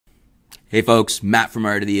Hey folks, Matt from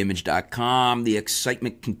artoftheimage.com. The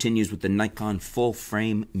excitement continues with the Nikon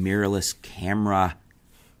full-frame mirrorless camera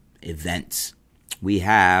events. We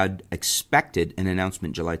had expected an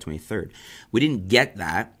announcement July 23rd. We didn't get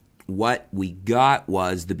that. What we got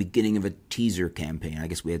was the beginning of a teaser campaign. I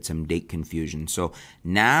guess we had some date confusion. So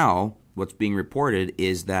now what's being reported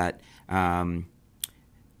is that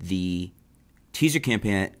the teaser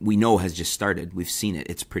campaign we know has just started. We've seen it.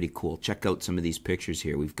 It's pretty cool. Check out some of these pictures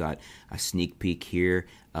here. We've got a sneak peek here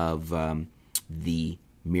of the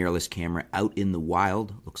mirrorless camera out in the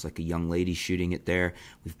wild. Looks like a young lady shooting it there.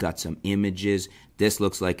 We've got some images. This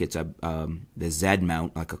looks like it's the Z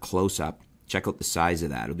mount, like a close-up. Check out the size of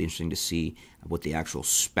that. It'll be interesting to see what the actual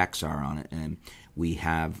specs are on it. And we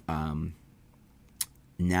have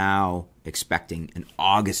now expecting an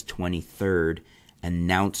August 23rd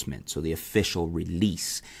announcement, so the official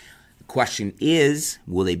release. The question is,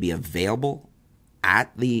 will they be available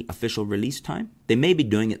at the official release time? They may be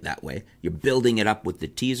doing it that way. You're building it up with the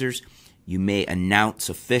teasers. You may announce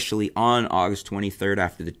officially on August 23rd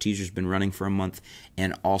after the teaser's been running for a month,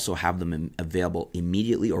 and also have them available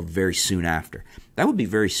immediately or very soon after. That would be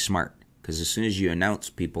very smart, because as soon as you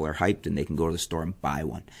announce, people are hyped and they can go to the store and buy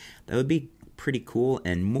one. That would be pretty cool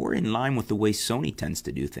and more in line with the way Sony tends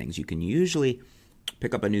to do things. You can usually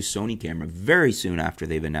pick up a new Sony camera very soon after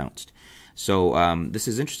they've announced. So this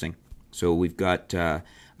is interesting. So we've got a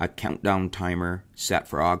countdown timer set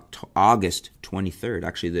for August 23rd.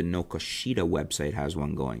 Actually, the Nokoshita website has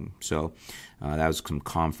one going. So that was some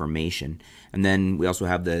confirmation. And then we also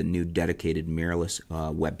have the new dedicated mirrorless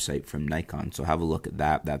website from Nikon. So have a look at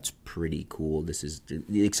that. That's pretty cool.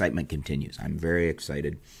 The excitement continues. I'm very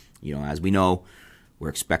excited. You know, as we know, we're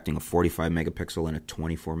expecting a 45 megapixel and a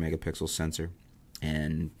 24 megapixel sensor,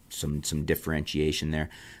 and some differentiation there.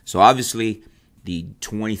 So obviously the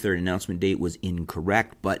 23rd announcement date was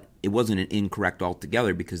incorrect, but it wasn't an incorrect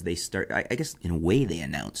altogether, because they I guess in a way they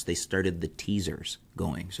announced, they started the teasers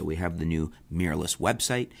going. So we have the new mirrorless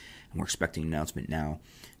website, and we're expecting an announcement now,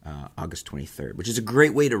 August 23rd, which is a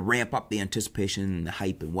great way to ramp up the anticipation and the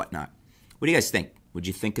hype and whatnot. What do you guys think? What'd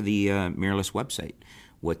you think of the mirrorless website?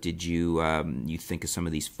 What did you think of some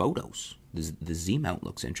of these photos? The Z mount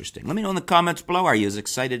looks interesting. Let me know in the comments below. Are you as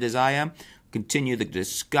excited as I am? Continue the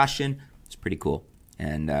discussion. It's pretty cool.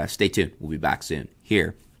 And stay tuned. We'll be back soon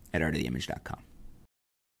here at artoftheimage.com.